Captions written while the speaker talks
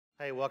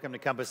Hey, welcome to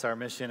Compass. Our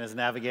mission is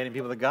navigating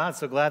people to God.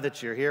 So glad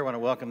that you're here. I want to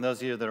welcome those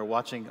of you that are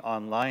watching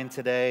online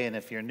today. And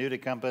if you're new to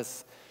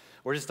Compass,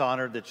 we're just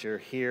honored that you're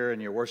here and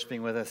you're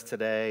worshiping with us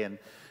today. And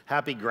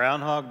happy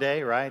Groundhog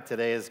Day, right?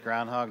 Today is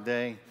Groundhog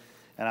Day.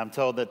 And I'm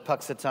told that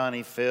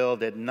Puxatawny Phil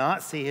did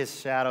not see his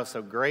shadow.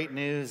 So great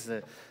news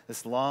that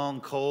this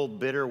long, cold,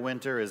 bitter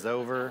winter is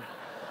over.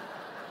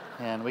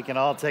 And we can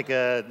all take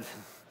a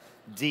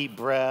deep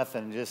breath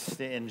and just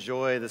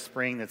enjoy the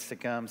spring that's to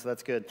come. So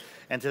that's good.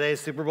 And today is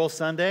Super Bowl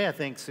Sunday. I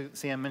think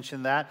Sam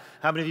mentioned that.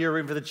 How many of you are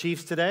rooting for the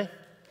Chiefs today?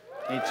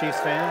 Any Chiefs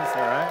fans?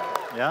 All right.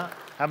 Yeah.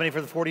 How many for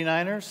the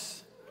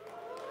 49ers?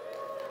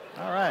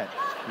 All right.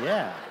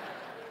 Yeah.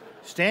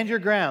 Stand your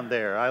ground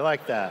there. I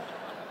like that.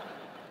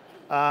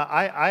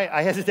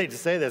 I hesitate to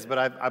say this, but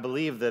I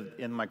believe that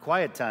in my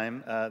quiet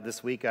time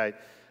this week, I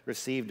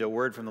received a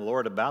word from the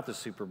Lord about the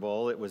Super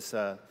Bowl. It was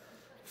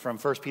from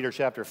 1 Peter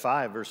chapter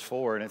 5, verse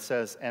 4, and it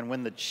says, "And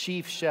when the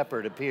chief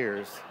shepherd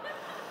appears,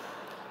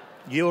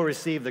 you will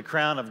receive the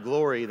crown of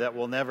glory that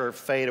will never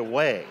fade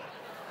away."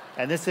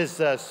 And this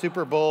is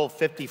Super Bowl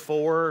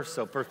 54,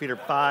 so 1 Peter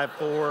 5,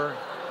 4.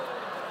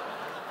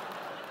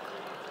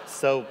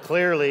 So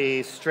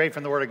clearly, straight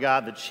from the Word of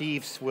God, the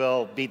Chiefs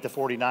will beat the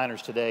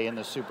 49ers today in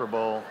the Super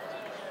Bowl.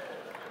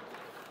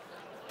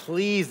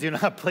 Please do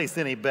not place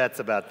any bets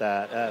about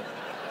that.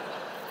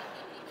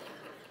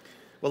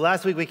 Well,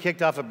 last week we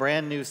kicked off a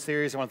brand new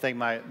series. I want to thank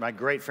my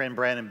great friend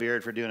Brandon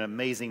Beard for doing an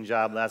amazing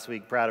job last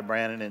week. Proud of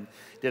Brandon, and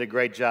did a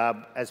great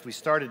job as we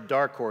started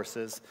Dark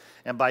Horses.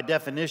 And by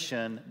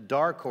definition,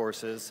 dark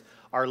horses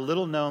are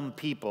little-known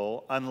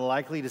people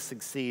unlikely to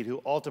succeed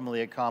who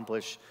ultimately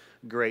accomplish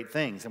great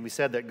things. And we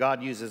said that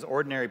God uses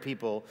ordinary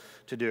people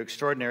to do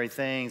extraordinary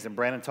things. And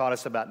Brandon taught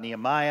us about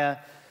Nehemiah,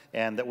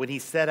 and that when he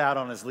set out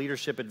on his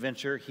leadership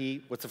adventure,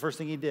 what's the first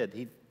thing he did?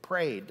 He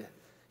prayed.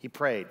 He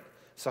prayed.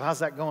 So how's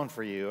that going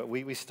for you?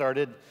 We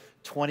started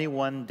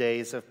 21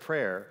 days of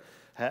prayer.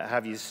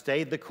 Have you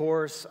stayed the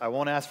course? I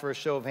won't ask for a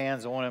show of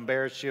hands. I won't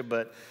embarrass you,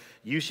 but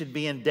you should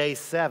be in day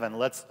 7.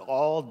 Let's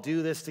all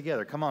do this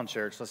together. Come on,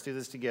 church. Let's do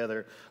this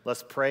together.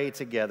 Let's pray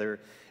together.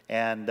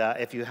 And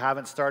if you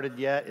haven't started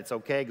yet, it's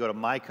okay. Go to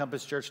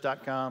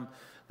mycompasschurch.com.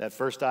 That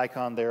first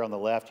icon there on the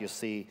left, you'll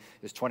see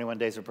is 21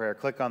 days of prayer.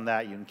 Click on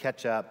that. You can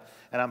catch up.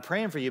 And I'm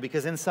praying for you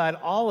because inside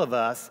all of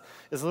us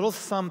is a little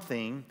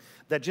something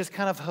that just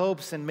kind of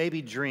hopes and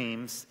maybe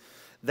dreams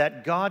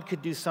that God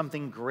could do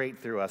something great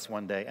through us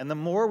one day. And the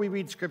more we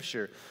read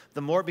Scripture,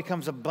 the more it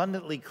becomes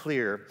abundantly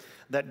clear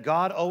that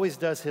God always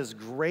does His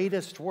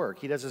greatest work.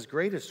 He does His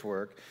greatest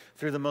work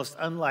through the most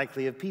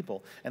unlikely of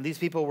people. And these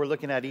people we're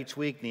looking at each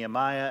week,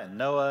 Nehemiah and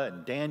Noah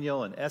and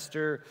Daniel and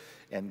Esther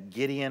and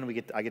Gideon.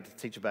 I get to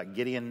teach about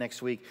Gideon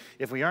next week.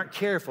 If we aren't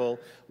careful,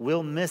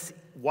 we'll miss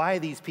why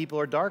these people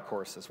are dark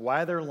horses,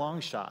 why they're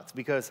long shots,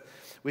 because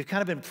we've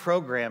kind of been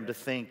programmed to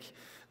think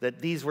that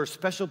these were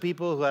special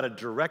people who had a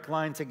direct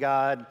line to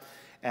God,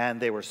 and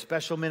they were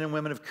special men and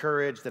women of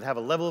courage that have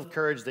a level of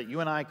courage that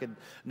you and I could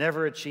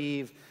never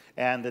achieve,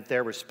 and that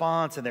their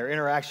response and their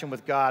interaction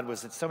with God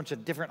was at so much a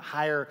different,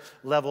 higher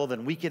level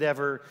than we could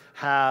ever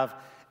have.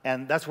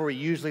 And that's where we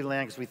usually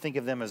land, because we think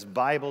of them as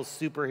Bible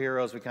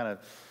superheroes. We kind of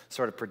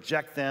sort of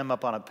project them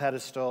up on a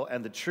pedestal,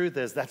 and the truth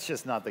is that's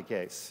just not the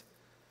case.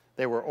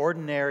 They were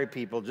ordinary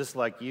people just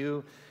like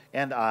you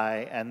and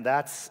I, and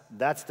that's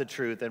the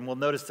truth. And we'll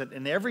notice that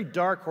in every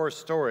dark horse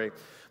story,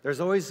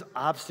 there's always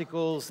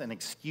obstacles and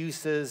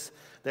excuses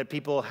that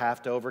people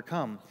have to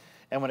overcome.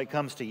 And when it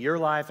comes to your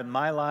life and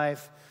my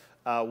life,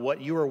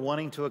 what you are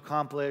wanting to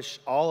accomplish,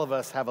 all of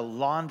us have a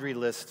laundry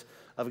list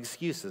of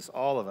excuses,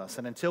 all of us.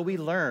 And until we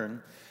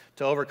learn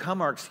to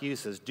overcome our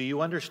excuses, do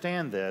you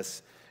understand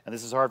this? And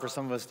this is hard for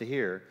some of us to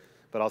hear,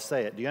 but I'll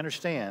say it. Do you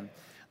understand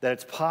that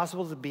it's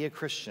possible to be a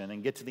Christian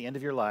and get to the end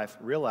of your life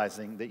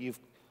realizing that you've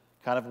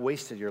kind of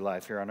wasted your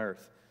life here on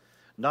earth?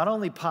 Not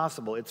only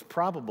possible, it's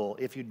probable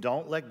if you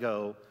don't let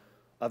go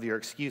of your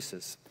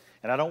excuses.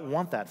 And I don't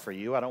want that for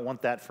you. I don't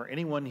want that for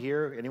anyone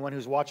here, anyone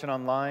who's watching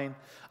online.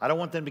 I don't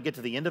want them to get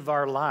to the end of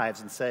our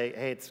lives and say,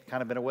 hey, it's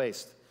kind of been a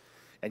waste.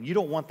 And you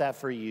don't want that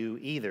for you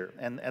either.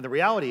 And the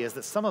reality is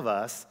that some of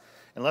us,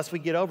 unless we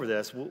get over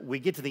this, we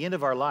get to the end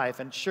of our life,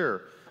 and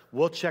sure,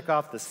 we'll check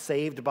off the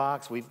saved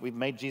box. We've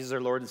made Jesus our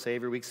Lord and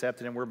Savior. We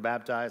accepted Him. We're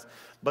baptized.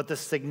 But the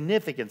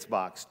significance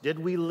box, did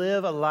we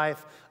live a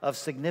life of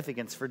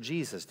significance for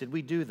Jesus? Did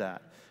we do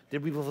that?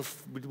 Did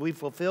we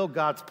fulfill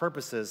God's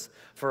purposes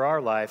for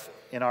our life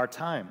in our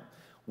time?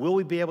 Will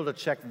we be able to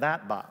check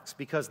that box?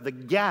 Because the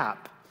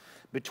gap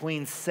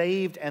between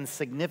saved and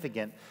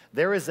significant,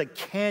 there is a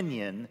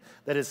canyon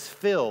that is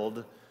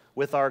filled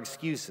with our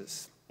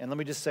excuses. And let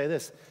me just say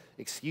this.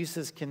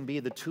 Excuses can be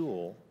the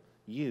tool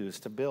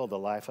used to build a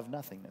life of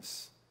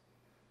nothingness.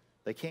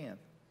 They can.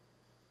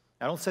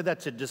 I don't say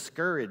that to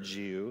discourage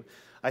you.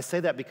 I say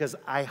that because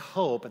I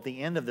hope at the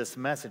end of this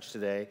message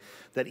today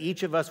that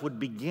each of us would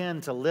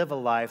begin to live a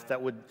life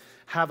that would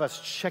have us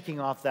checking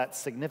off that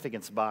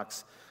significance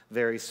box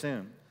very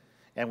soon.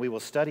 And we will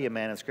study a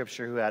man in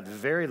Scripture who had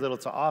very little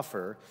to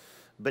offer,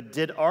 but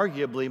did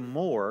arguably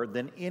more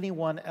than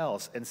anyone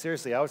else. And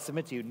seriously, I would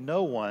submit to you,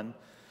 no one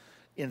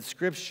in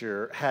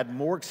Scripture had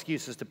more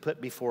excuses to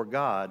put before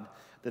God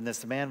than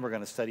this man we're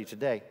going to study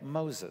today,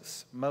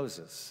 Moses.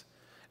 Moses.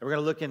 And we're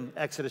going to look in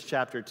Exodus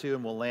chapter 2,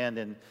 and we'll land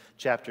in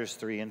chapters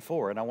 3 and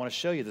 4. And I want to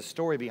show you the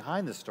story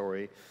behind the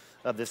story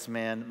of this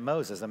man,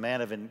 Moses, a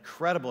man of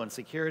incredible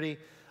insecurity,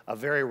 a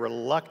very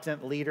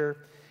reluctant leader,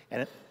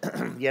 and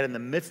yet in the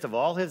midst of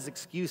all his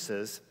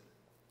excuses,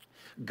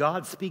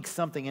 God speaks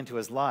something into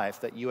his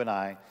life that you and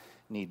I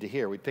need to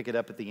hear. We pick it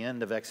up at the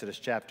end of Exodus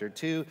chapter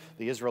 2.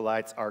 The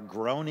Israelites are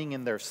groaning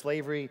in their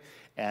slavery,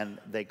 and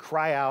they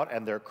cry out,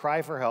 and their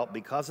cry for help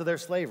because of their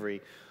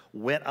slavery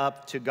went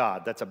up to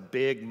God. That's a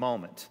big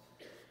moment.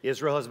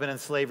 Israel has been in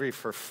slavery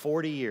for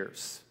 40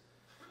 years.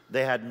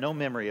 They had no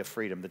memory of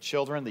freedom. The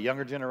children, the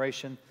younger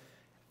generation,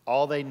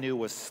 all they knew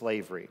was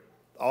slavery.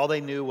 All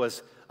they knew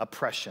was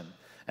oppression.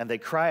 And they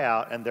cry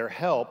out, and their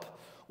help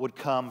would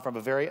come from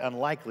a very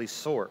unlikely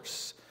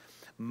source.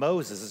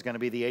 Moses is going to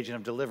be the agent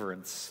of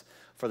deliverance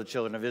for the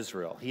children of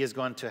Israel. He is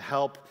going to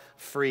help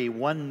free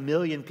 1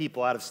 million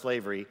people out of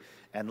slavery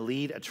and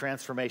lead a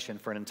transformation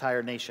for an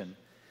entire nation.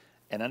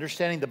 And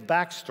understanding the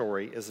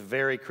backstory is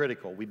very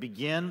critical. We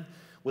begin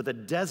with a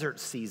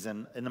desert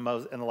season in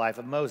the life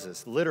of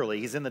Moses. Literally,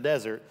 he's in the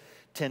desert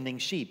tending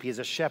sheep. He's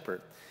a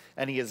shepherd.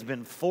 And he has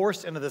been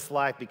forced into this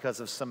life because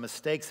of some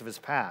mistakes of his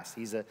past.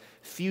 He's a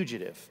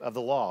fugitive of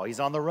the law. He's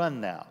on the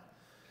run now.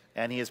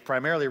 And he is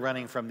primarily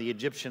running from the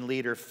Egyptian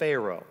leader,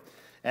 Pharaoh.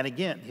 And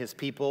again, his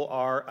people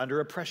are under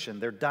oppression.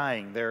 They're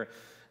dying.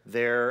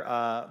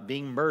 They're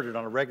being murdered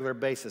on a regular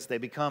basis. They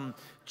become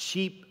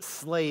cheap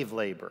slave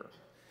labor.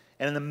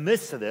 And in the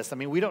midst of this, I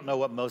mean, we don't know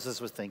what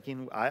Moses was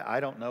thinking. I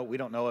don't know. We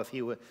don't know if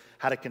he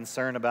had a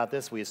concern about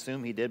this. We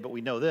assume he did, but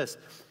we know this.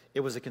 It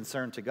was a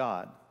concern to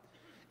God.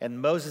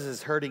 And Moses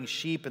is herding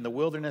sheep in the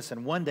wilderness,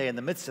 and one day in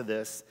the midst of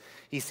this,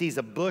 he sees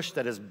a bush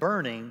that is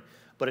burning,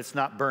 but it's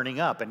not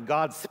burning up. And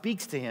God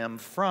speaks to him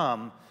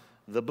from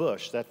the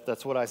bush.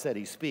 That's what I said.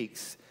 He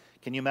speaks.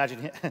 Can you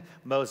imagine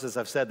Moses?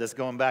 I've said this,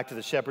 going back to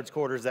the shepherd's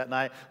quarters that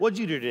night. What'd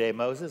you do today,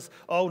 Moses?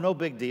 Oh, no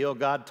big deal.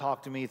 God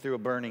talked to me through a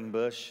burning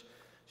bush.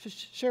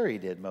 Sure he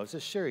did,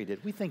 Moses. Sure he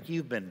did. We think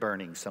you've been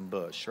burning some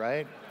bush,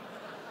 right?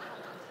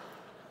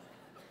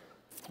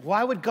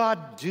 Why would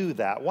God do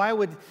that? Why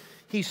would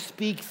he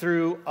speak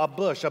through a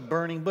bush, a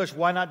burning bush?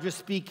 Why not just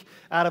speak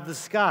out of the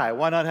sky?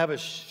 Why not have a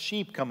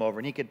sheep come over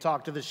and he could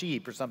talk to the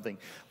sheep or something?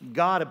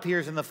 God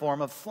appears in the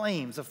form of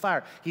flames, of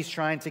fire. He's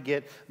trying to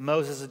get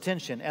Moses'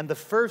 attention. And the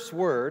first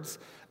words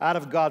out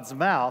of God's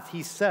mouth,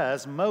 he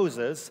says,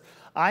 Moses,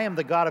 I am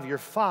the God of your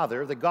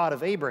father, the God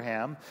of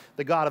Abraham,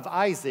 the God of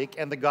Isaac,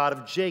 and the God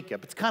of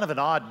Jacob. It's kind of an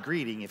odd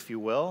greeting, if you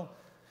will.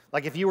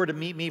 Like if you were to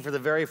meet me for the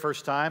very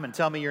first time and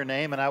tell me your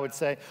name, and I would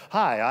say,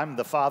 hi, I'm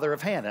the father of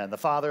Hannah, and the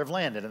father of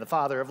Landon, and the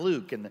father of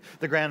Luke, and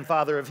the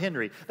grandfather of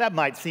Henry. That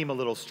might seem a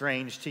little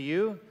strange to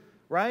you,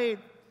 right?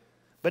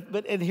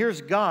 But and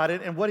here's God,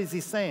 and what is he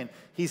saying?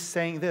 He's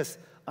saying this,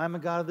 I'm a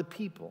God of the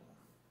people.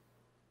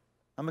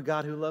 I'm a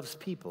God who loves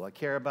people. I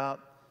care about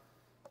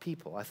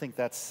people. I think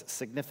that's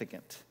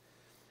significant.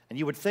 And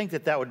you would think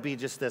that that would be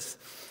just this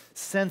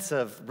sense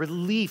of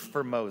relief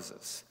for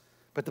Moses.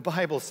 But the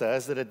Bible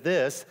says that at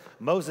this,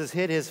 Moses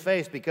hid his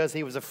face because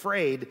he was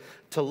afraid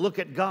to look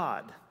at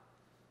God.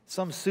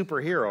 Some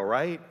superhero,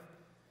 right?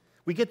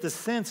 We get the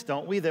sense,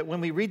 don't we, that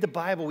when we read the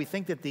Bible, we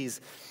think that these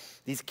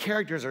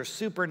characters are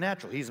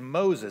supernatural. He's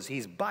Moses.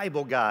 He's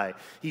Bible guy.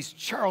 He's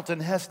Charlton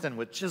Heston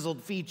with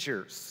chiseled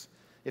features.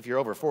 If you're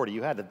over 40,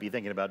 you had to be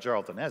thinking about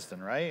Charlton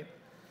Heston, right?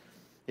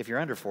 If you're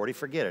under 40,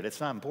 forget it. It's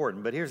not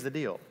important. But here's the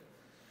deal.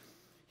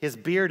 His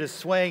beard is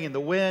swaying in the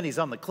wind. He's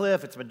on the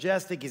cliff. It's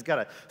majestic. He's got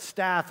a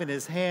staff in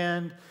his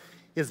hand.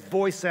 His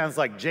voice sounds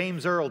like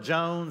James Earl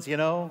Jones, you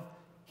know.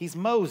 He's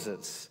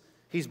Moses.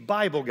 He's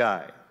Bible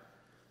guy.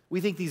 We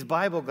think these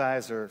Bible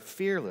guys are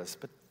fearless,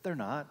 but they're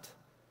not.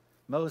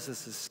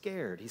 Moses is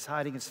scared. He's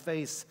hiding his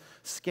face,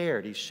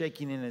 scared. He's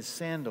shaking in his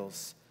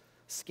sandals,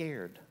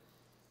 scared.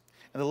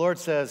 And the Lord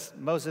says,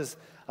 Moses,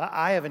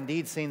 I have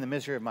indeed seen the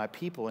misery of my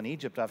people in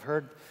Egypt. I've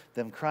heard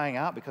them crying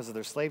out because of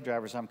their slave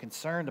drivers. I'm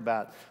concerned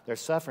about their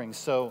suffering.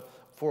 So,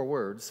 4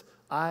 words,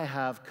 I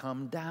have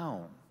come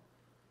down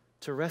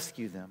to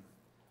rescue them.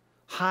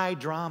 High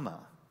drama.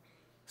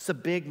 It's a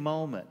big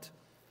moment.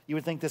 You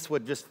would think this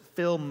would just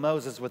fill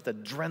Moses with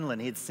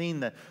adrenaline. He had seen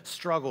the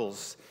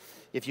struggles.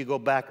 If you go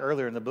back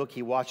earlier in the book,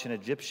 he watched an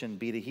Egyptian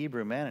beat a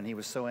Hebrew man, and he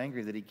was so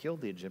angry that he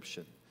killed the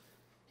Egyptian.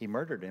 He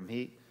murdered him.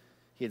 He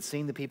had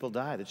seen the people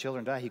die, the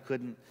children die. He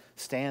couldn't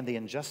stand the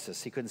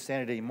injustice. He couldn't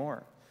stand it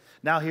anymore.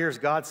 Now here's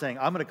God saying,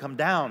 I'm going to come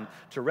down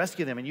to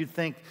rescue them. And you'd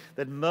think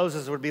that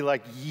Moses would be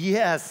like,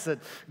 yes,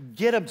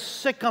 get them,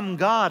 sick them,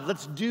 God.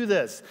 Let's do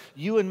this.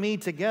 You and me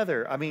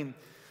together. I mean,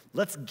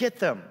 let's get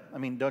them. I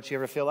mean, don't you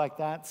ever feel like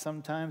that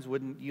sometimes?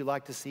 Wouldn't you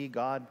like to see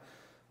God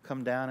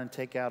come down and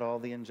take out all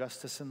the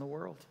injustice in the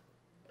world?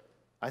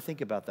 I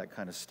think about that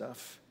kind of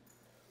stuff.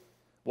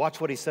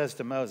 Watch what he says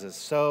to Moses.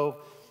 So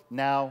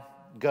now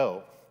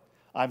go.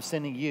 I'm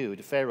sending you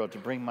to Pharaoh to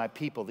bring my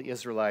people, the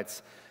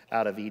Israelites,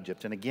 out of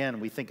Egypt. And again,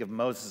 we think of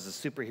Moses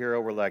as a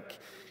superhero. We're like,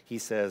 he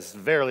says,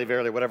 verily,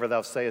 verily, whatever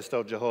thou sayest,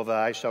 O Jehovah,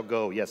 I shall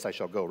go. Yes, I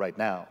shall go right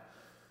now.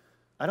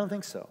 I don't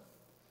think so.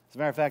 As a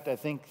matter of fact, I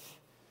think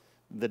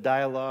the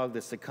dialogue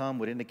that's to come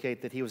would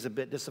indicate that he was a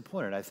bit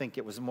disappointed. I think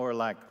it was more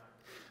like,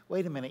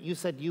 wait a minute, you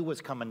said you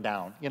was coming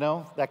down,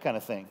 that kind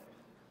of thing.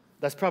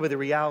 That's probably the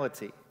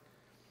reality.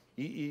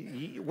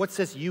 What's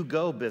this you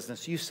go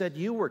business? You said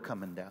you were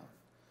coming down.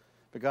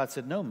 But God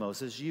said, no,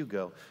 Moses, you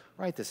go.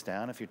 Write this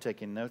down if you're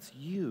taking notes.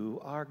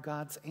 You are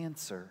God's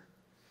answer.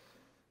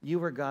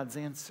 You are God's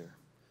answer.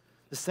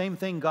 The same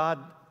thing God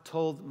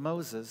told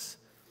Moses,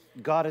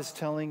 God is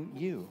telling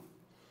you.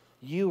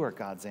 You are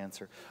God's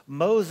answer.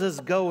 Moses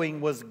going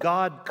was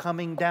God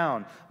coming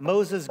down.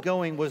 Moses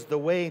going was the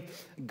way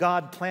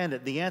God planned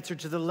it. The answer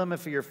to the dilemma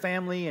for your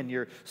family and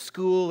your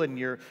school and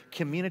your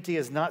community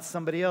is not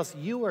somebody else.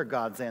 You are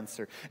God's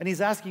answer. And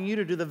he's asking you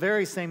to do the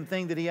very same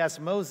thing that he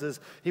asked Moses.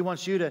 He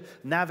wants you to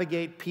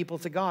navigate people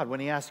to God. When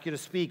he asks you to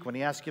speak, when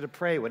he asks you to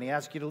pray, when he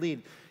asks you to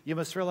lead, you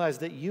must realize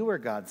that you are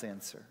God's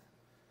answer.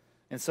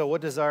 And so what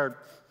does our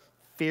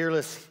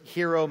fearless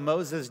hero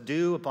Moses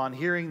do upon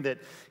hearing that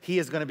he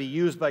is going to be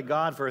used by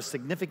God for a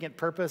significant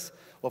purpose?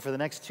 Well, for the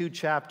next 2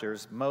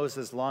 chapters,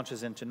 Moses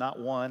launches into not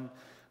 1,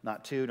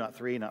 not 2, not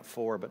 3, not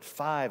 4, but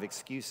 5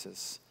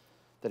 excuses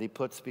that he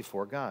puts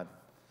before God.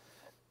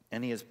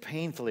 And he is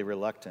painfully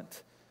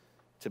reluctant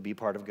to be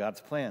part of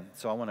God's plan.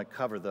 So I want to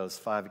cover those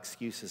 5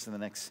 excuses in the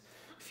next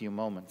few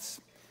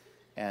moments.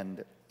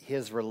 And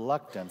his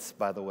reluctance,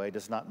 by the way,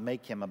 does not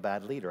make him a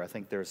bad leader. I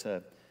think there's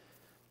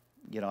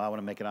I want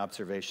to make an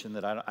observation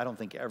that I don't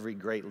think every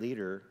great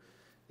leader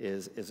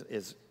is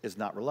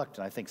not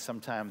reluctant. I think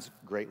sometimes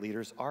great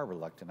leaders are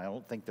reluctant. I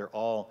don't think they're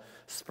all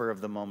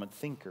spur-of-the-moment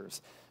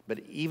thinkers.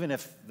 But even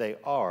if they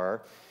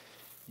are,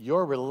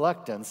 your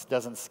reluctance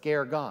doesn't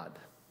scare God.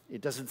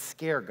 It doesn't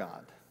scare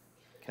God,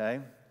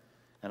 okay?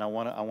 And I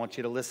want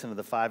you to listen to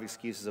the 5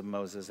 excuses of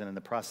Moses, and in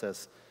the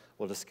process,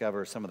 we'll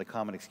discover some of the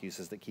common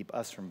excuses that keep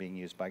us from being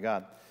used by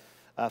God.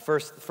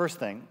 First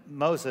thing,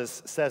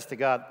 Moses says to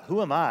God,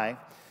 who am I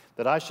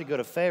that I should go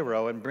to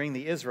Pharaoh and bring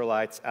the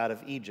Israelites out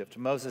of Egypt?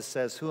 Moses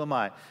says, who am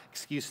I?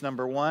 Excuse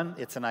number 1,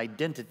 it's an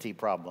identity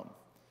problem.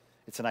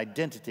 It's an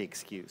identity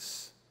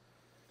excuse.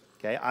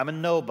 Okay, I'm a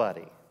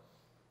nobody.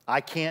 I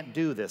can't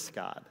do this,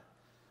 God.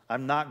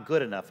 I'm not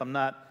good enough.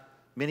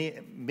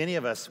 Many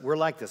of us, we're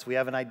like this. We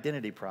have an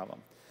identity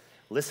problem.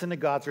 Listen to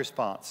God's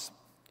response.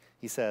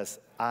 He says,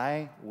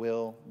 I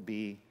will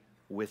be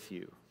with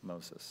you,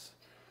 Moses.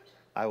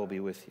 I will be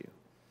with you.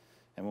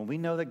 And when we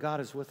know that God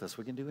is with us,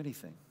 we can do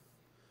anything.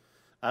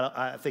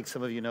 I think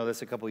some of you know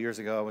this. A couple years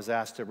ago, I was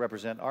asked to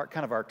represent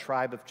our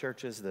tribe of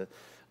churches, the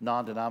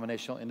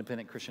non-denominational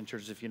independent Christian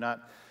churches. If you're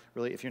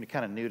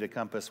kind of new to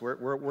Compass,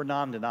 we're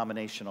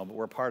non-denominational, but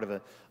we're part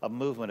of a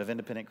movement of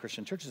independent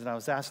Christian churches. And I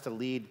was asked to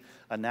lead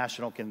a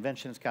national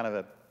convention. It's kind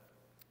of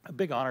a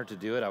big honor to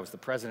do it. I was the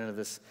president of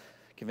this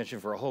convention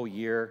for a whole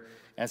year.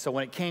 And so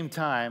when it came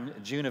time,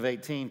 June of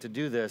 18, to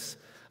do this,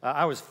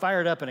 I was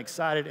fired up and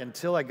excited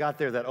until I got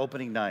there that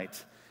opening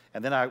night.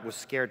 And then I was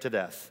scared to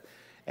death.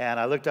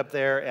 And I looked up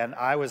there, and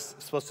I was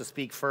supposed to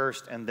speak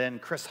first, and then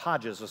Chris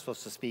Hodges was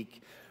supposed to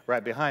speak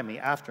right behind me,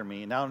 after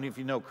me. And I don't know if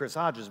you know Chris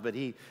Hodges, but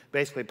he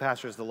basically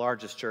pastors the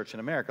largest church in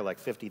America, like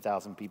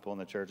 50,000 people in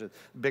the church,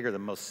 bigger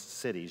than most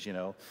cities,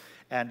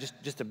 and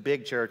just a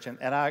big church.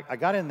 And I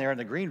got in there in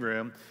the green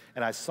room,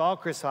 and I saw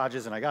Chris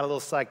Hodges, and I got a little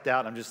psyched out.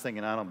 And I'm just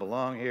thinking, I don't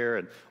belong here,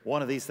 and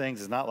one of these things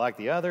is not like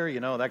the other,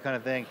 that kind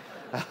of thing.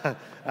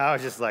 I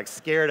was just like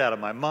scared out of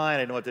my mind. I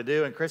didn't know what to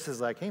do. And Chris is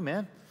like, hey,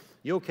 man,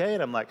 you okay?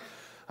 And I'm like,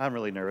 I'm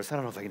really nervous. I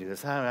don't know if I can do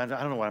this. I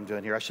don't know what I'm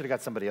doing here. I should have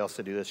got somebody else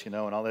to do this, and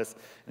all this.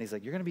 And he's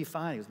like, you're going to be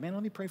fine. He goes, man,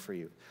 let me pray for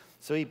you.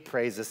 So he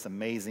prays this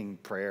amazing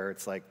prayer.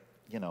 It's like,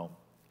 he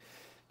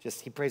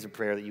prays a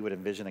prayer that you would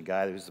envision a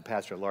guy who's the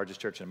pastor of the largest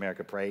church in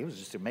America pray. It was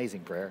just an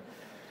amazing prayer.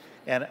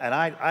 And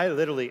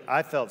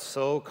I felt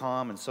so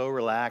calm and so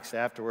relaxed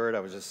afterward.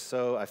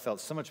 I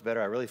felt so much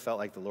better. I really felt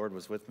like the Lord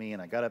was with me.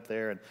 And I got up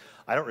there, and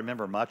I don't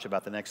remember much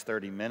about the next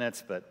 30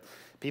 minutes, but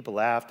people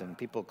laughed and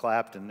people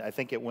clapped, and I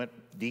think it went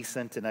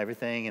decent and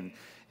everything.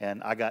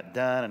 And I got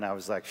done, and I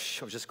was like,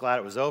 I was just glad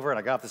it was over. And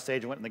I got off the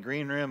stage and went in the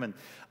green room, and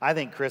I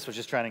think Chris was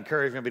just trying to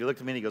encourage me, but he looked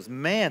at me and he goes,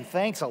 man,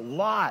 thanks a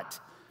lot.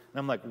 And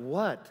I'm like,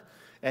 what?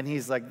 And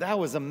he's like, that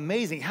was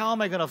amazing. How am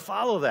I going to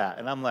follow that?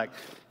 And I'm like,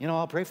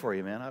 I'll pray for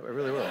you, man. I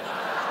really will.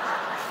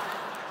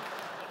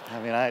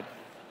 I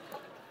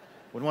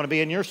wouldn't want to be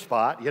in your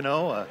spot,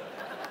 I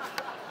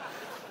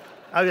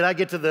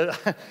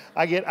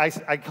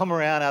come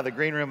around out of the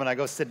green room and I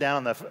go sit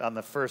down on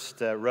the first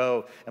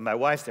row, and my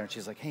wife's there, and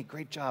she's like, hey,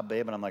 great job,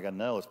 babe. And I'm like, I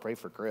know, let's pray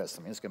for Chris.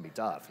 It's going to be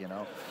tough,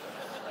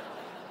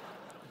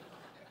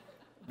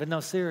 But no,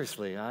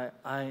 seriously,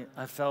 I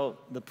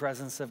felt the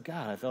presence of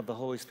God. I felt the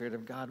Holy Spirit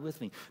of God with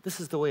me.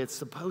 This is the way it's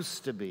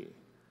supposed to be.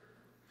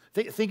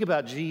 Think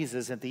about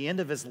Jesus at the end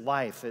of his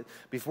life.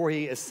 Before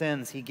he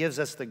ascends, he gives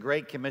us the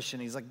Great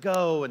Commission. He's like,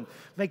 go and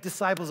make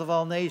disciples of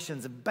all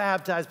nations and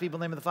baptize people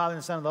in the name of the Father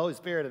and the Son and the Holy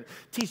Spirit and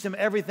teach them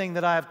everything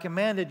that I have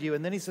commanded you.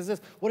 And then he says this.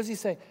 What does he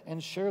say?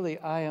 And surely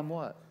I am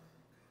what?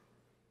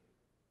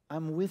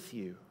 I'm with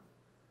you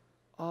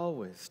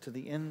always to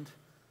the end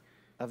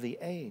of the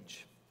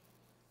age.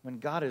 When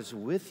God is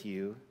with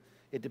you,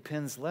 it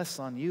depends less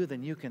on you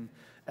than you can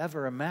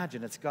ever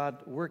imagine. It's God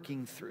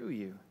working through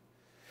you.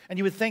 And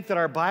you would think that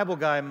our Bible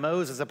guy,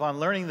 Moses, upon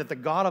learning that the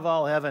God of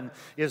all heaven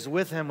is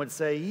with him, would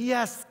say,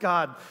 yes,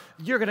 God,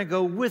 you're going to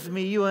go with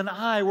me. You and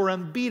I, we're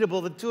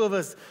unbeatable. The two of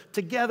us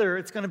together,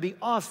 it's going to be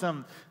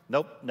awesome.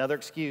 Nope, another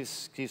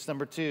excuse. Excuse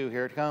number 2,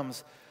 here it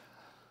comes.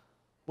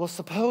 Well,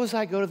 suppose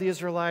I go to the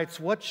Israelites.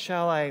 What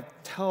shall I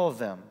tell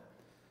them?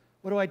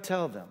 What do I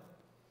tell them?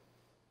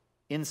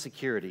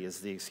 Insecurity is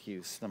the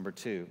excuse, number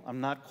 2.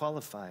 I'm not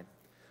qualified.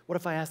 What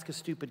if I ask a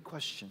stupid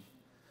question?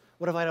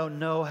 What if I don't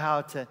know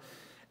how to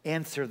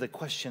answer the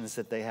questions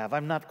that they have?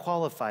 I'm not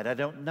qualified. I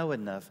don't know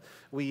enough.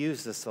 We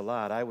use this a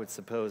lot. I would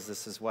suppose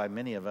this is why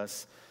many of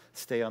us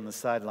stay on the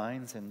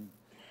sidelines and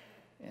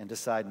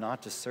decide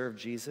not to serve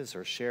Jesus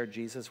or share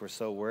Jesus. We're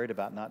so worried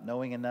about not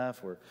knowing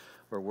enough.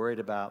 We're worried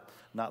about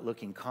not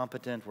looking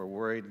competent. We're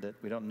worried that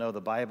we don't know the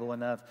Bible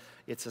enough.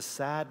 It's a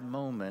sad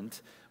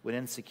moment when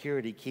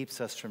insecurity keeps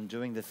us from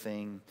doing the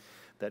thing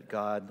that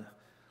God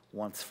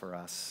wants for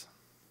us.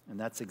 And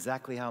that's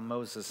exactly how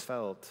Moses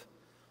felt.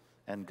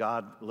 And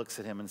God looks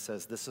at him and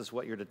says, this is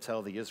what you're to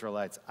tell the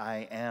Israelites.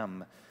 I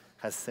am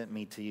has sent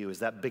me to you. Is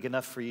that big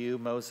enough for you,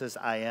 Moses?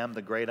 I am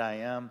the great I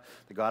am,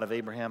 the God of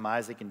Abraham,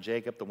 Isaac, and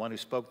Jacob, the one who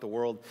spoke the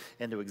world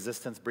into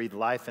existence, breathed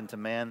life into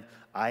man.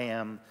 I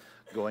am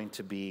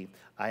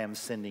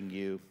sending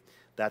you.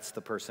 That's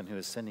the person who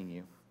is sending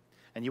you.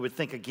 And you would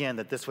think again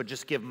that this would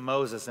just give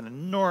Moses an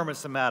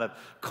enormous amount of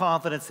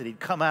confidence that he'd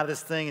come out of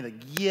this thing and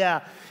that,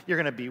 yeah, you're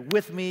going to be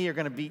with me.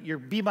 You'll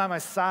be by my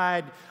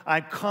side.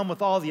 I come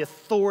with all the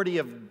authority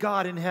of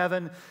God in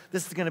heaven.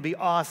 This is going to be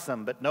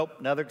awesome. But nope,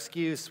 another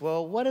excuse.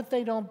 Well, what if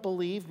they don't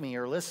believe me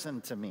or listen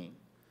to me?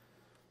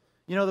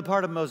 You know, the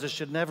part of Moses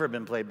should never have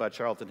been played by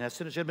Charlton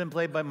Heston. It should have been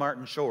played by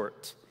Martin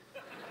Short.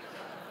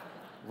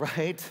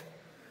 Right?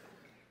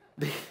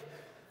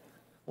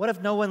 What if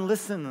no one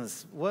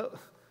listens?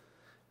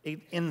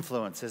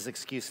 Influence is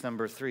excuse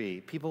number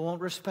 3. People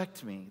won't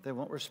respect me. They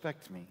won't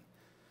respect me.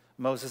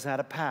 Moses had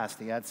a past.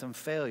 He had some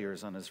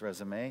failures on his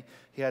resume.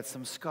 He had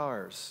some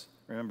scars.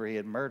 Remember, he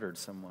had murdered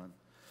someone.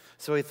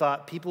 So he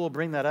thought, people will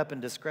bring that up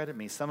and discredit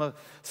me. Some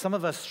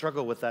of us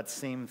struggle with that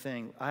same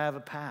thing. I have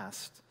a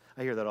past.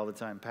 I hear that all the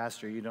time.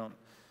 Pastor, you don't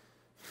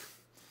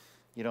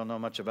know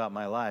much about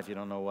my life. You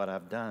don't know what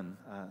I've done.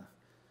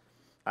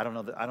 I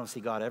don't see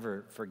God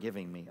ever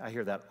forgiving me. I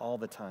hear that all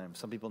the time.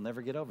 Some people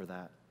never get over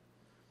that.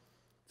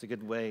 It's a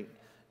good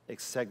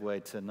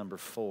segue to number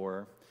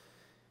 4.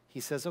 He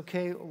says,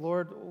 okay,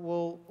 Lord,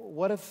 well,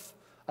 what if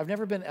I've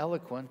never been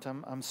eloquent?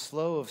 I'm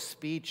slow of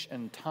speech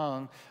and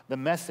tongue. The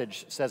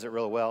Message says it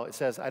real well. It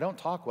says, I don't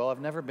talk well.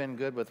 I've never been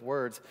good with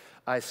words.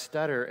 I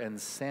stutter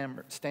and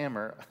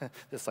stammer,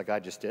 just like I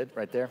just did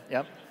right there.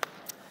 Yep.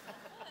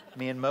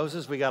 Me and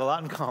Moses, we got a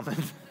lot in common.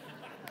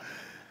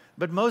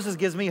 But Moses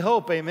gives me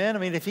hope, amen? I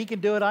mean, if he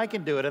can do it, I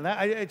can do it.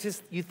 And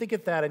you think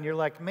of that and you're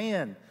like,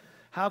 man,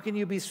 how can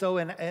you be so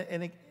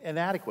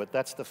inadequate?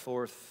 That's the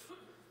fourth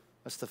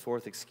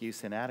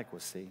excuse,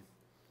 inadequacy.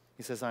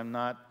 He says, I'm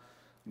not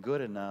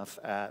good enough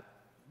at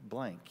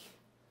blank.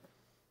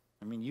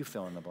 I mean, you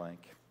fill in the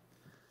blank.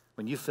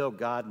 When you feel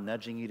God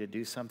nudging you to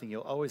do something,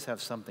 you'll always have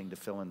something to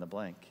fill in the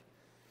blank.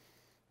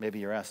 Maybe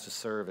you're asked to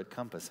serve at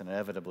Compass, and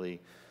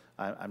inevitably,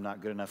 I'm not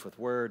good enough with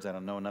words. I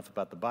don't know enough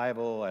about the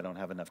Bible. I don't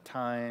have enough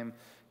time.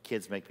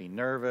 Kids make me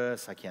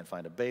nervous. I can't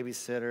find a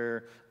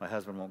babysitter. My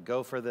husband won't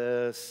go for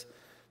this.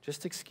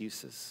 Just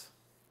excuses.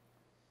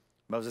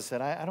 Moses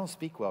said, I don't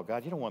speak well,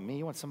 God. You don't want me.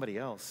 You want somebody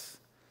else.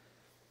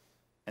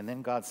 And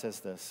then God says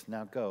this,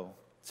 now go.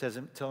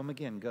 Tell him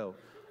again, go.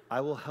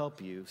 I will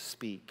help you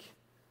speak,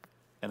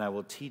 and I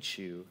will teach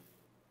you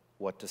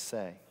what to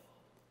say.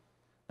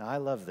 Now, I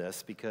love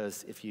this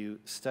because if you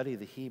study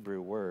the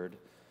Hebrew word,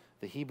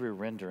 the Hebrew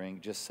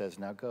rendering just says,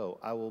 now go.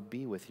 I will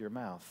be with your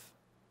mouth.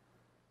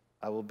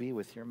 I will be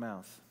with your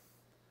mouth.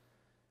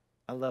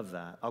 I love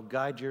that. I'll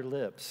guide your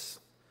lips.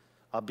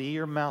 I'll be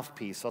your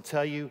mouthpiece. I'll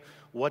tell you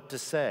what to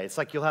say. It's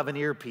like you'll have an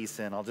earpiece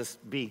in. I'll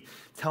just be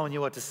telling you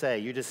what to say.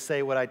 You just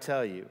say what I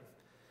tell you.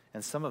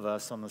 And some of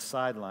us on the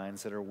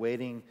sidelines that are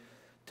waiting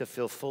to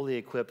feel fully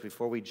equipped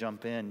before we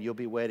jump in, you'll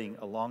be waiting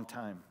a long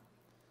time.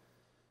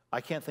 I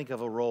can't think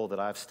of a role that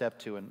I've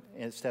stepped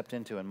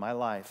into in my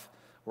life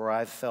where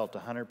I've felt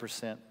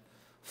 100%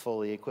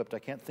 fully equipped. I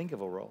can't think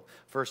of a role.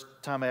 First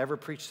time I ever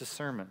preached a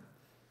sermon,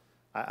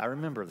 I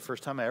remember the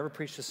first time I ever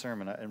preached a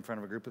sermon in front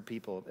of a group of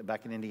people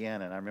back in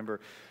Indiana, and I remember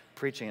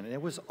preaching it, and it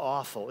was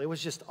awful. It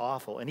was just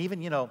awful. And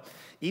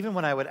even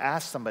when I would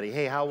ask somebody,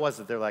 hey, how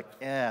was it? They're like,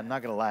 I'm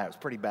not going to lie, it was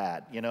pretty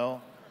bad,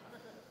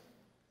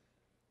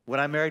 When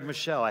I married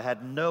Michelle, I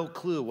had no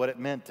clue what it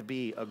meant to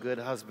be a good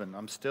husband.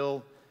 I'm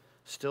still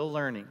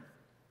learning,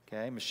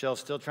 okay? Michelle's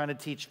still trying to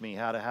teach me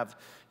how to have,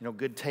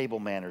 good table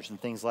manners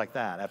and things like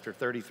that after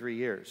 33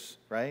 years,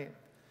 right?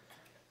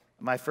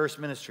 My first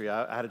ministry,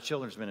 I had a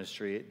children's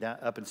ministry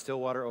up in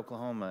Stillwater,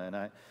 Oklahoma, and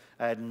I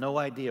had no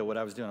idea what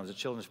I was doing. I was a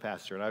children's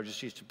pastor, and I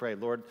just used to pray,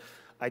 Lord,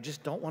 I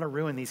just don't want to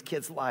ruin these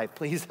kids' life.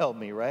 Please help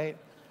me, right?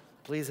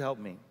 Please help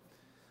me.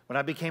 When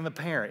I became a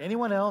parent,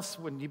 anyone else,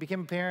 when you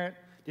became a parent,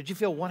 did you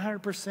feel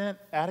 100%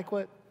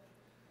 adequate?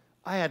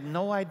 I had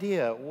no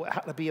idea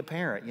how to be a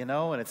parent, you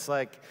know, and it's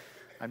like,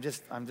 I'm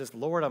just,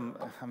 Lord, I'm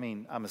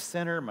a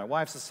sinner. My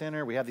wife's a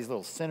sinner. We have these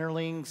little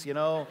sinnerlings, you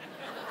know.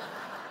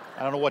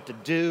 I don't know what to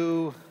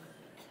do.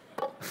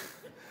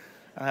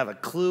 I don't have a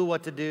clue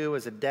what to do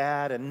as a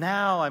dad. And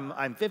now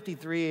I'm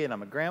 53 and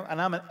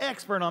I'm an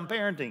expert on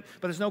parenting,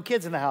 but there's no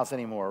kids in the house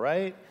anymore,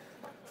 right?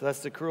 So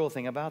that's the cruel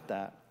thing about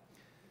that.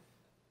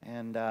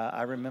 And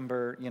I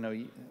remember, you know,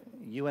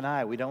 you and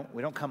I, we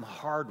don't come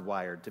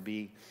hardwired to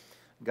be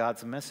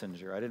God's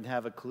messenger. I didn't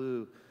have a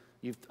clue.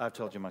 I've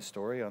told you my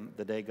story on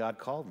the day God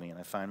called me, and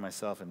I find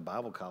myself in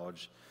Bible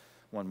college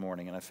one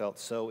morning, and I felt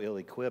so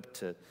ill-equipped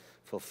to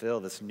fulfill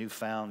this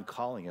newfound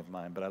calling of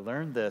mine. But I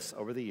learned this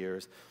over the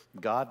years.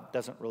 God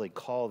doesn't really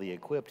call the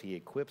equipped. He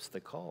equips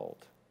the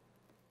called.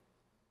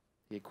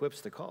 He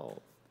equips the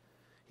called.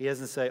 He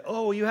doesn't say,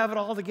 oh, you have it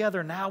all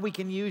together. Now we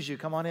can use you.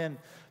 Come on in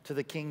to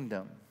the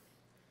kingdom.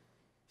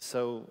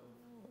 So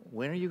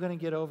when are you going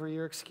to get over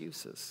your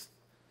excuses?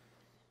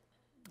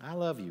 I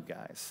love you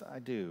guys. I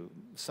do.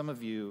 Some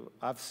of you,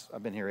 I've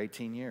been here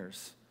 18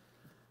 years,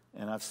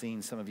 and I've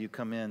seen some of you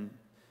come in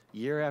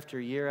year after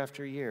year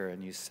after year,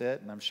 and you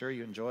sit, and I'm sure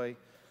you enjoy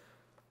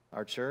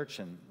our church,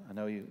 and I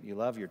know you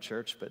love your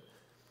church, but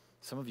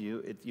some of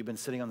you, you've been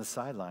sitting on the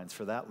sidelines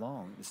for that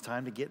long. It's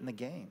time to get in the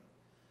game.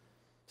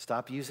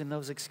 Stop using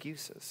those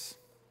excuses.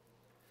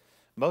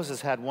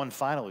 Moses had one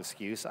final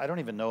excuse. I don't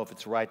even know if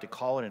it's right to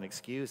call it an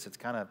excuse. It's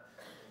kind of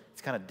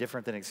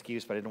different than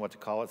excuse, but I didn't know what to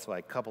call it, so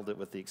I coupled it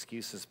with the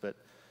excuses. But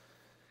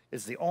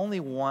it's the only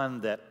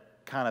one that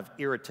kind of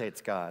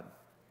irritates God,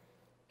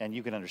 and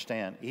you can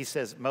understand.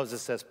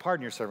 Moses says,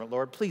 pardon your servant,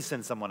 Lord, please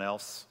send someone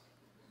else,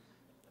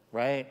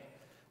 right?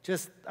 You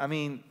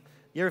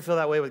ever feel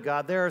that way with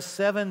God? There are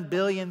 7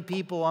 billion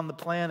people on the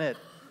planet.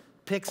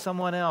 Pick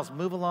someone else.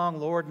 Move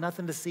along, Lord,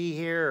 nothing to see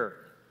here,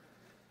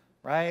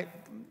 right?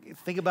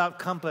 Think about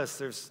Compass.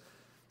 There's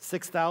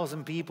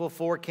 6,000 people,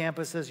 4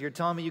 campuses. You're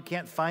telling me you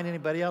can't find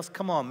anybody else?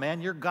 Come on, man,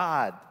 you're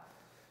God.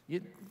 You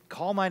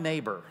call my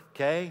neighbor,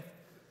 okay?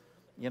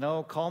 You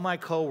know, call my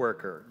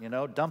coworker, you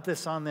know, dump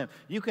this on them.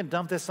 You can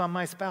dump this on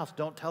my spouse.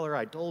 Don't tell her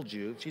I told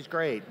you. She's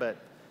great, but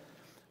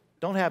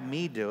don't have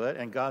me do it.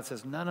 And God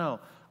says, no,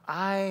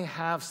 I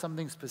have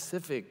something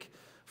specific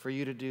for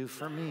you to do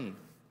for me.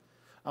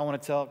 I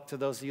want to talk to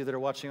those of you that are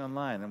watching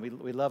online, and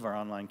we love our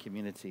online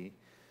community.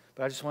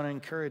 But I just want to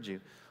encourage you.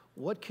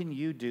 What can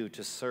you do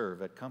to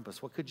serve at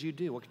Compass? What could you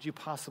do? What could you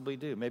possibly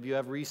do? Maybe you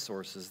have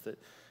resources that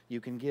you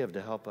can give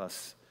to help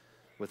us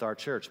with our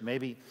church.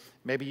 Maybe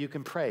you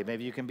can pray.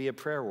 Maybe you can be a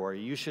prayer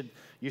warrior.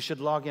 You should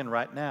log in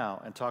right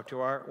now and talk to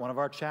one of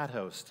our chat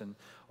hosts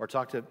or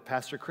talk to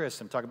Pastor Chris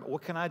and talk about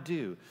what can I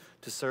do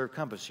to serve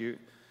Compass.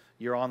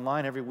 You're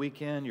online every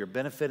weekend. You're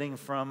benefiting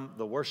from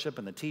the worship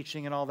and the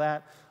teaching and all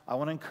that. I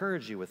want to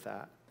encourage you with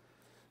that.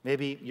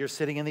 Maybe you're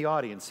sitting in the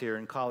audience here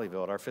in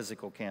Colleyville at our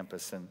physical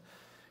campus, and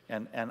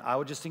I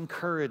would just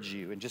encourage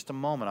you. In just a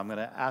moment, I'm going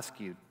to ask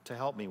you to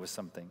help me with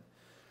something.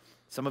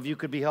 Some of you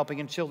could be helping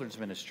in children's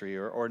ministry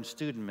or in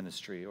student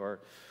ministry or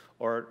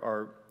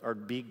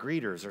be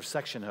greeters or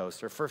section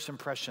hosts or first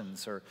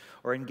impressions or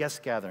in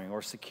guest gathering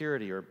or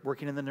security or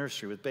working in the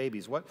nursery with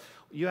babies.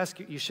 You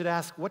should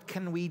ask, what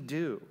can we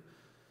do?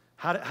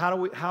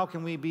 How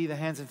can we be the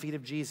hands and feet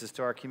of Jesus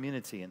to our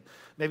community? And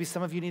maybe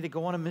some of you need to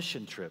go on a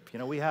mission trip. You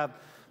know, we have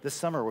this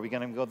summer we're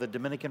going to go to the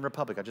Dominican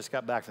Republic. I just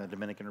got back from the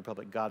Dominican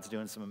Republic. God's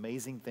doing some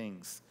amazing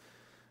things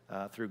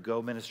through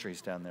Go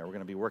Ministries down there. We're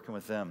going to be working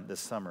with them this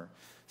summer.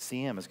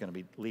 CM is going to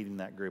be leading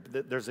that group.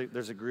 There's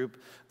a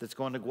group that's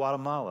going to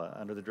Guatemala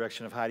under the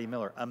direction of Heidi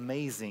Miller.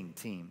 Amazing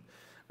team.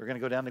 We're going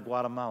to go down to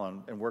Guatemala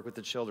and work with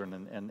the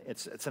children, and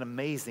it's an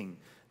amazing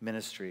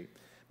ministry.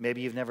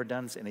 Maybe you've never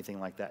done anything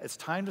like that. It's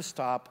time to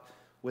stop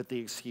with the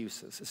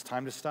excuses. It's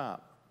time to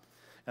stop.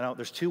 And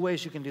there's 2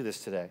 ways you can do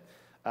this today.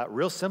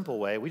 Real simple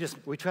way.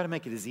 We try to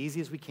make it as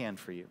easy as we can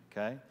for you,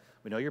 okay?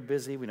 We know you're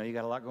busy. We know you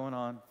got a lot going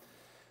on.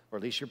 Or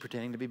at least you're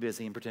pretending to be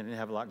busy and pretending to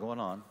have a lot going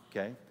on,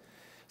 okay?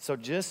 So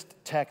just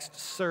text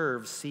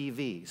SERVE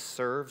CV,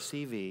 SERVE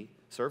CV,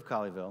 SERVE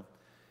Colleyville,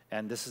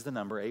 and this is the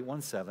number,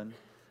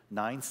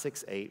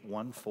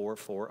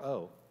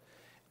 817-968-1440.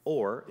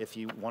 Or if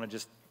you want to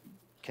just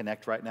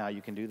connect right now,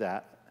 you can do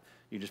that.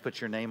 You just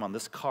put your name on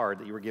this card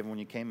that you were given when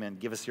you came in.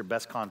 Give us your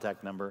best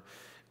contact number.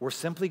 We're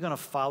simply going to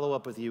follow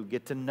up with you,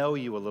 get to know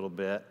you a little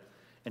bit,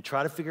 and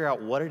try to figure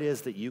out what it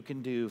is that you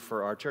can do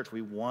for our church.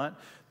 We want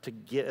to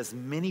get as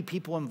many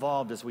people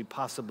involved as we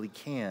possibly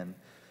can,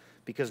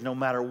 because no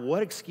matter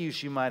what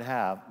excuse you might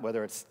have,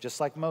 whether it's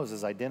just like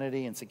Moses,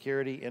 identity,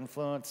 insecurity,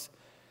 influence,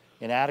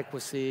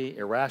 inadequacy,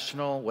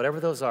 irrational, whatever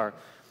those are,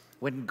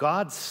 when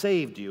God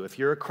saved you, if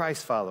you're a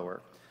Christ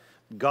follower,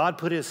 God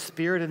put his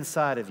Spirit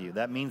inside of you.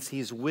 That means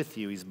he's with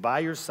you. He's by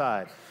your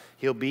side.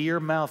 He'll be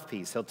your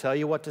mouthpiece. He'll tell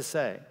you what to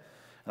say.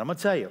 And I'm going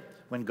to tell you,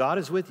 when God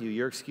is with you,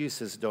 your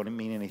excuses don't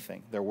mean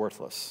anything. They're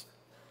worthless,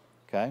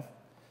 okay?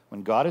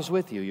 When God is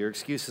with you, your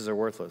excuses are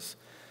worthless.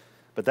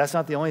 But that's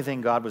not the only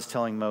thing God was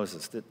telling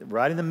Moses. That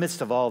right in the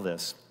midst of all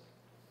this,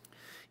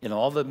 in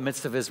all the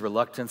midst of his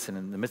reluctance and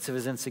in the midst of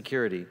his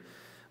insecurity,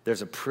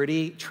 there's a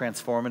pretty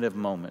transformative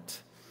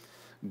moment.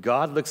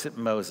 God looks at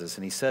Moses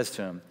and he says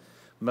to him,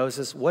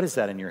 Moses, what is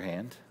that in your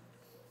hand?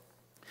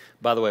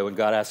 By the way, when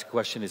God asks a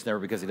question, it's never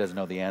because he doesn't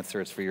know the answer.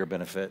 It's for your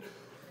benefit.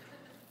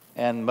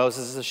 And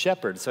Moses is a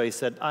shepherd. So he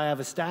said, I have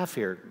a staff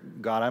here.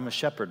 God, I'm a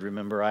shepherd.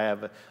 Remember, I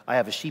have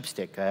a sheep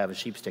stick. I have a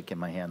sheep stick in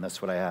my hand.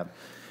 That's what I have.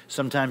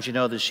 Sometimes,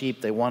 the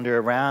sheep, they wander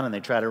around and they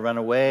try to run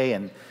away.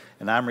 And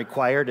I'm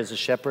required as a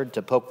shepherd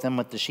to poke them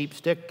with the sheep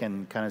stick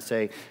and kind of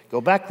say,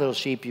 go back, little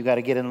sheep. You got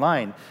to get in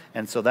line.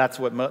 And so that's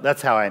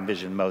how I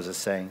envision Moses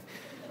saying.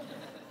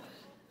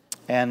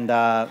 And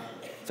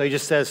so he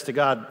just says to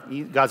God,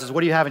 God says,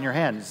 what do you have in your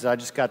hand? He says, I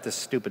just got this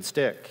stupid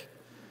stick.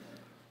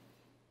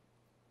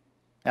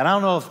 And I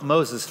don't know if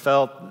Moses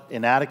felt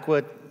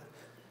inadequate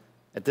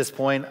at this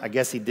point. I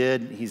guess he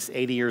did. He's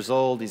 80 years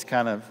old. He's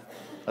kind of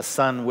a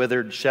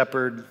sun-withered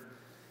shepherd.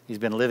 He's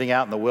been living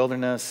out in the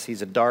wilderness.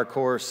 He's a dark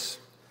horse.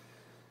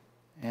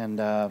 And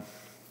I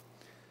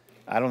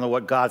don't know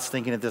what God's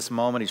thinking at this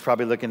moment. He's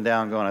probably looking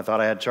down going, I thought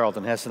I had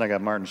Charlton Heston. I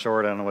got Martin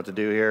Short. I don't know what to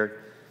do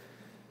here.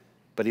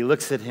 But he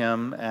looks at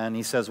him and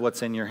he says,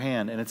 what's in your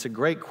hand? And it's a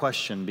great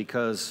question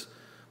because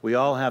we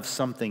all have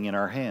something in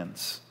our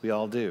hands. We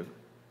all do.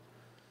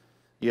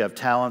 You have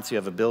talents, you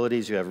have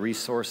abilities, you have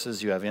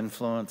resources, you have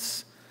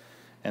influence.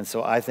 And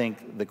so I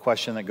think the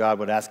question that God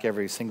would ask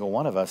every single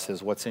one of us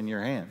is, what's in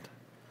your hand?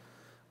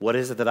 What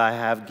is it that I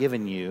have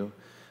given you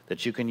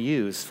that you can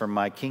use for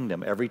my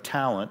kingdom? Every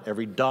talent,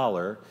 every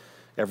dollar,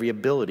 every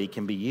ability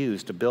can be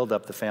used to build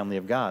up the family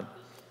of God.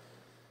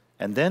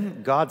 And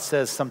then God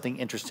says something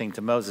interesting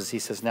to Moses. He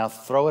says, now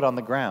throw it on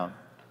the ground.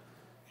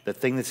 The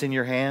thing that's in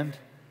your hand,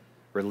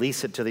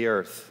 release it to the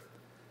earth.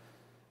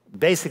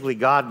 Basically,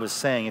 God was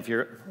saying, if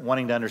you're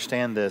wanting to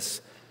understand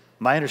this,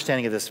 my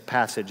understanding of this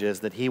passage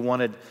is that he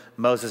wanted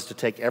Moses to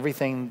take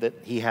everything that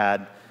he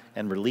had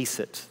and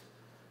release it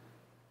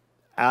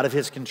out of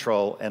his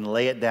control and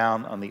lay it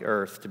down on the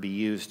earth to be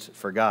used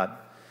for God.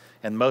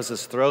 And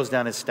Moses throws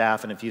down his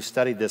staff, and if you've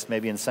studied this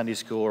maybe in Sunday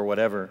school or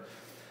whatever,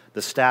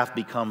 the staff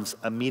becomes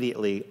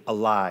immediately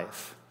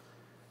alive.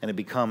 And it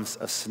becomes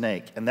a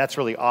snake. And that's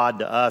really odd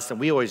to us.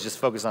 And we always just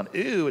focus on,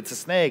 ooh, it's a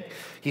snake.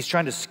 He's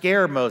trying to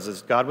scare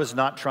Moses. God was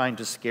not trying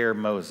to scare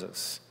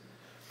Moses.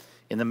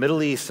 In the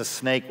Middle East, a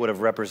snake would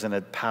have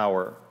represented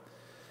power.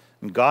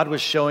 And God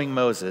was showing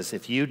Moses,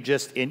 if you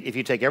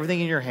take everything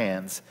in your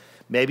hands,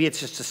 maybe it's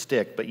just a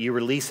stick, but you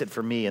release it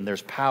for me and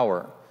there's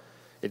power.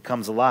 It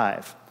comes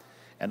alive.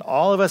 And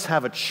all of us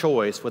have a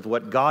choice with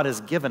what God has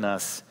given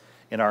us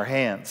in our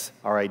hands.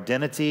 Our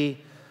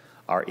identity,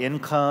 our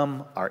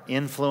income, our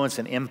influence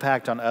and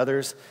impact on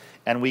others,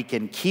 and we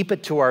can keep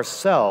it to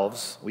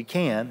ourselves. We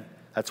can.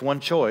 That's one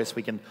choice.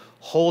 We can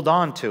hold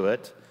on to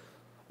it,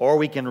 or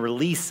we can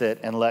release it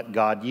and let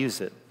God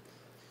use it.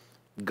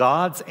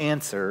 God's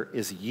answer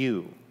is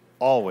you,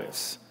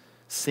 always.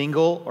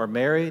 Single or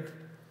married,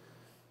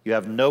 you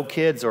have no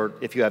kids, or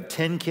if you have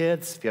 10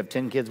 kids,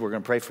 we're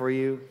going to pray for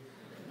you.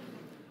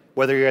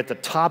 Whether you're at the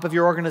top of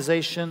your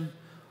organization,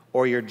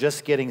 or you're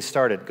just getting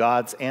started,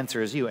 God's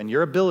answer is you. And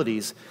your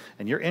abilities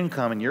and your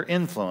income and your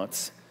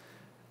influence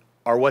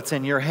are what's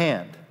in your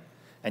hand.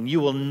 And you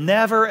will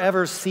never,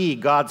 ever see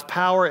God's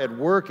power at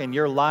work in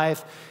your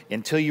life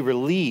until you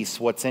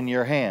release what's in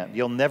your hand.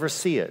 You'll never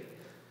see it.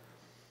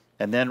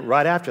 And then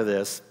right after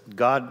this,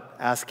 God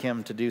asked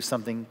him to do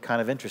something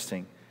kind of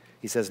interesting.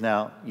 He says,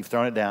 now, you've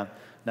thrown it down.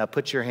 Now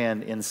put your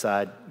hand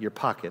inside your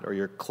pocket or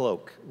your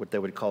cloak, what they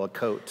would call a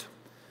coat.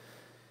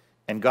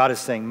 And God is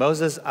saying,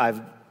 Moses,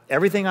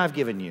 everything I've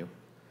given you,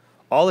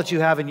 all that you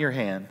have in your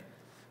hand,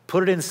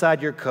 put it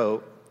inside your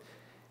coat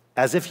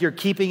as if you're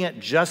keeping it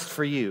just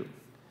for you,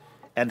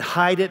 and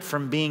hide it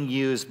from being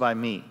used by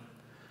me.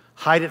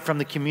 Hide it from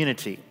the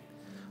community.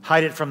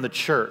 Hide it from the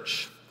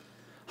church.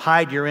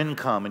 Hide your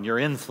income and your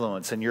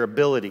influence and your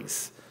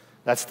abilities.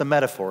 That's the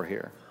metaphor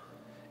here.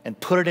 And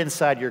put it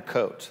inside your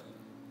coat.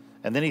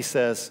 And then he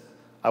says,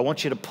 I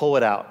want you to pull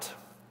it out.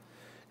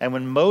 And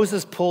when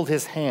Moses pulled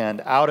his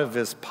hand out of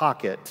his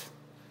pocket,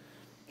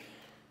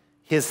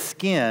 his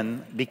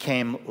skin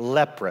became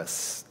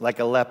leprous, like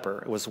a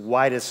leper. It was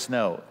white as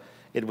snow.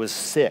 It was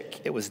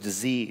sick. It was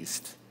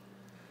diseased.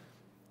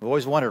 I've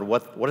always wondered,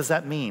 what does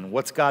that mean?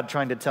 What's God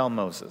trying to tell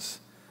Moses?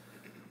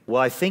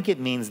 Well, I think it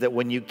means that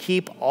when you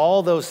keep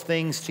all those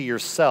things to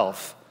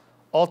yourself,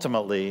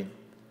 ultimately,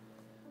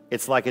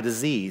 it's like a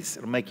disease.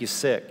 It'll make you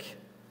sick.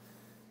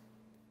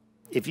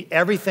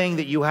 Everything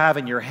that you have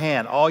in your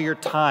hand, all your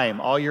time,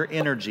 all your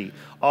energy,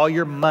 all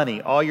your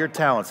money, all your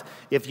talents,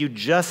 if you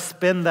just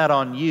spend that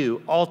on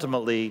you,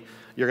 ultimately,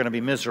 you're going to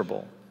be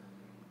miserable.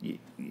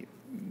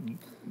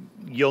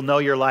 You'll know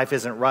your life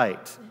isn't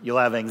right. You'll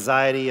have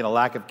anxiety and a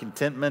lack of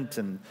contentment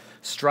and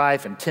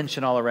strife and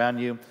tension all around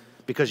you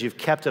because you've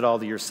kept it all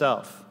to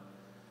yourself.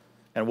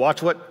 And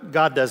watch what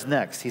God does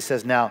next. He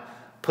says, now,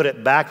 put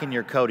it back in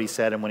your coat, he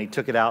said, and when he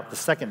took it out the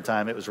second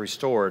time, it was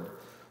restored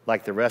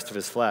like the rest of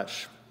his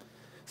flesh.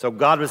 So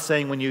God was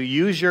saying, when you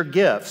use your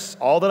gifts,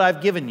 all that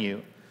I've given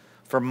you,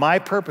 for my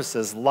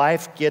purposes,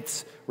 life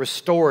gets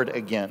restored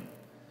again.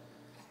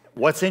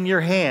 What's in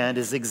your hand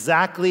is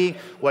exactly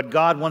what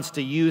God wants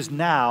to use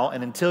now,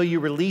 and until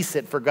you release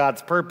it for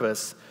God's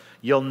purpose,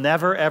 you'll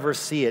never ever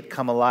see it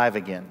come alive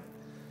again.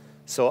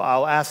 So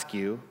I'll ask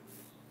you,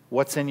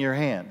 what's in your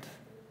hand?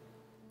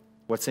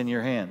 What's in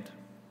your hand?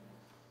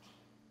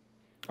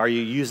 Are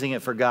you using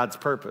it for God's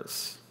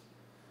purpose?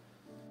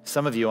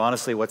 Some of you,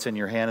 honestly, what's in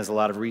your hand is a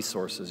lot of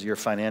resources. You're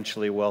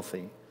financially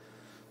wealthy.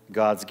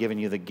 God's given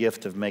you the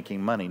gift of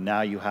making money.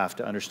 Now you have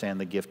to understand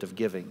the gift of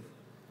giving.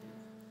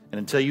 And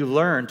until you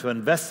learn to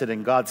invest it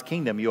in God's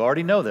kingdom, you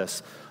already know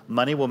this.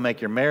 Money will make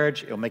your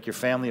marriage, it'll make your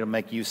family, it'll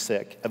make you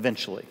sick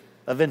eventually.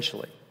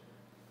 Eventually.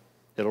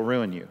 It'll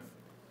ruin you.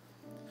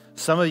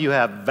 Some of you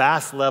have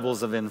vast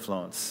levels of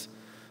influence.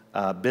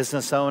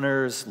 Business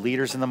owners,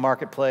 leaders in the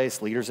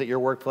marketplace, leaders at your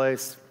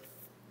workplace.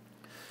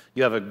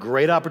 You have a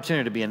great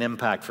opportunity to be an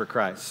impact for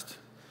Christ.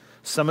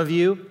 Some of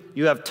you,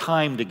 you have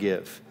time to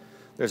give.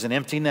 There's an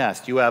empty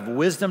nest. You have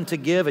wisdom to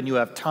give and you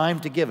have time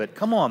to give it.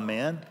 Come on,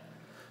 man.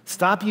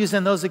 Stop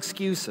using those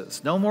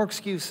excuses. No more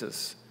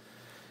excuses.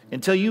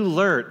 Until you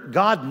learn,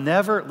 God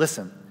never,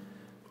 listen,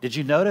 did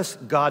you notice?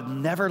 God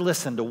never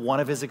listened to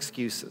one of his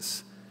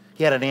excuses.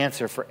 He had an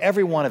answer for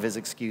every one of his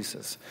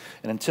excuses.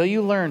 And until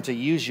you learn to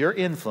use your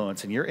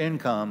influence and your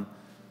income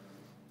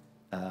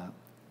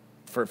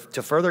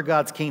to further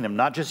God's kingdom,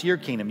 not just your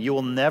kingdom, you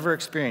will never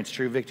experience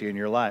true victory in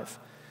your life.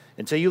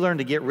 Until you learn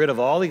to get rid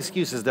of all the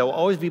excuses, there will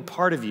always be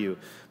part of you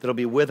that will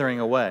be withering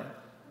away.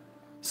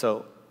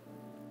 So,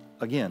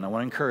 again, I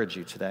want to encourage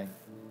you today.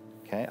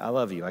 Okay? I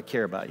love you. I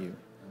care about you.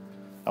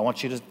 I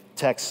want you to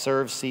text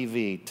Serve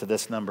CV to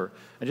this number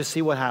and just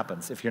see what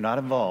happens if you're not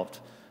involved.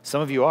 Some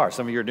of you are.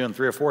 Some of you are doing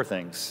 3 or 4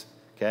 things.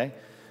 Okay?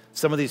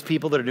 Some of these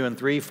people that are doing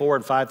 3, 4,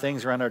 and 5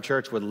 things around our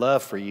church would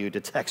love for you to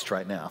text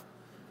right now.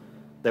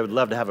 They would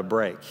love to have a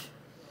break.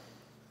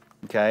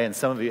 Okay? And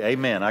some of you,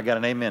 amen. I got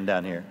an amen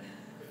down here.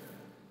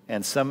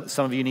 And some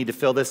of you need to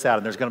fill this out.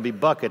 And there's going to be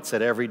buckets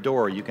at every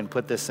door you can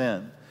put this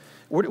in.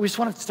 We just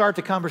want to start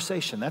the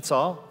conversation. That's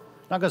all.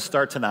 Not going to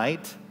start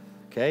tonight.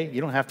 Okay?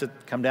 You don't have to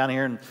come down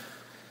here and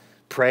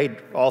pray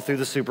all through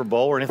the Super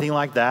Bowl or anything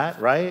like that,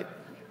 right?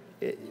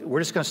 We're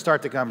just going to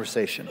start the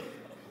conversation.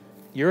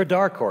 You're a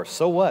dark horse.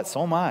 So what?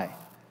 So am I.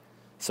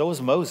 So is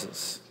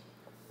Moses.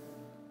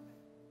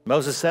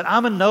 Moses said,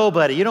 I'm a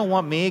nobody. You don't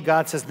want me.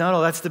 God says,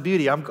 no, that's the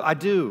beauty. I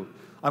do.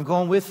 I'm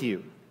going with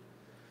you.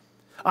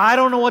 I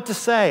don't know what to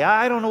say.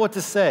 I don't know what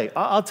to say.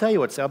 I'll tell you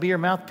what to say. I'll be your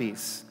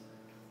mouthpiece.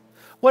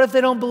 What if they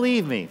don't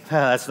believe me?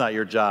 That's not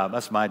your job.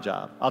 That's my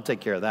job. I'll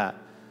take care of that.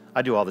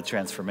 I do all the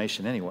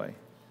transformation anyway.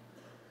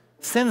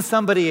 Send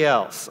somebody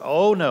else.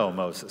 Oh, no,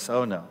 Moses.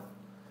 Oh, no.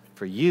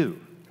 For you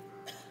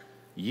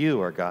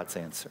are God's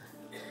answer.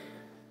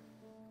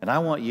 And I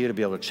want you to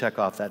be able to check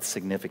off that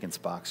significance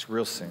box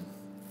real soon.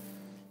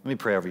 Let me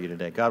pray over you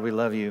today. God, we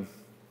love you.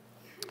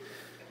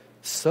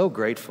 So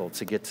grateful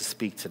to get to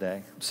speak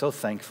today. I'm so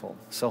thankful,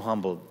 so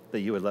humbled that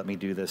you would let me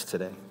do this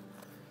today.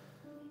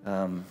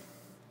 You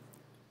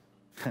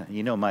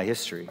know my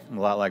history. I'm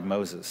a lot like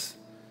Moses.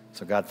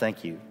 So God,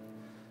 thank you.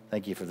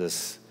 Thank you for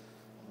this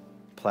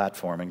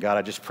platform. And God,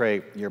 I just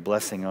pray your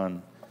blessing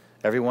on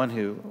everyone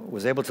who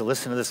was able to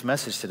listen to this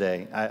message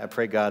today. I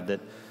pray, God, that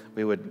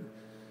we would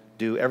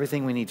do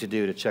everything we need to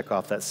do to check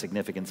off that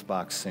significance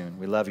box soon.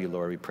 We love you,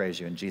 Lord. We praise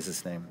you in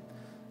Jesus' name.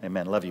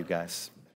 Amen. Love you guys.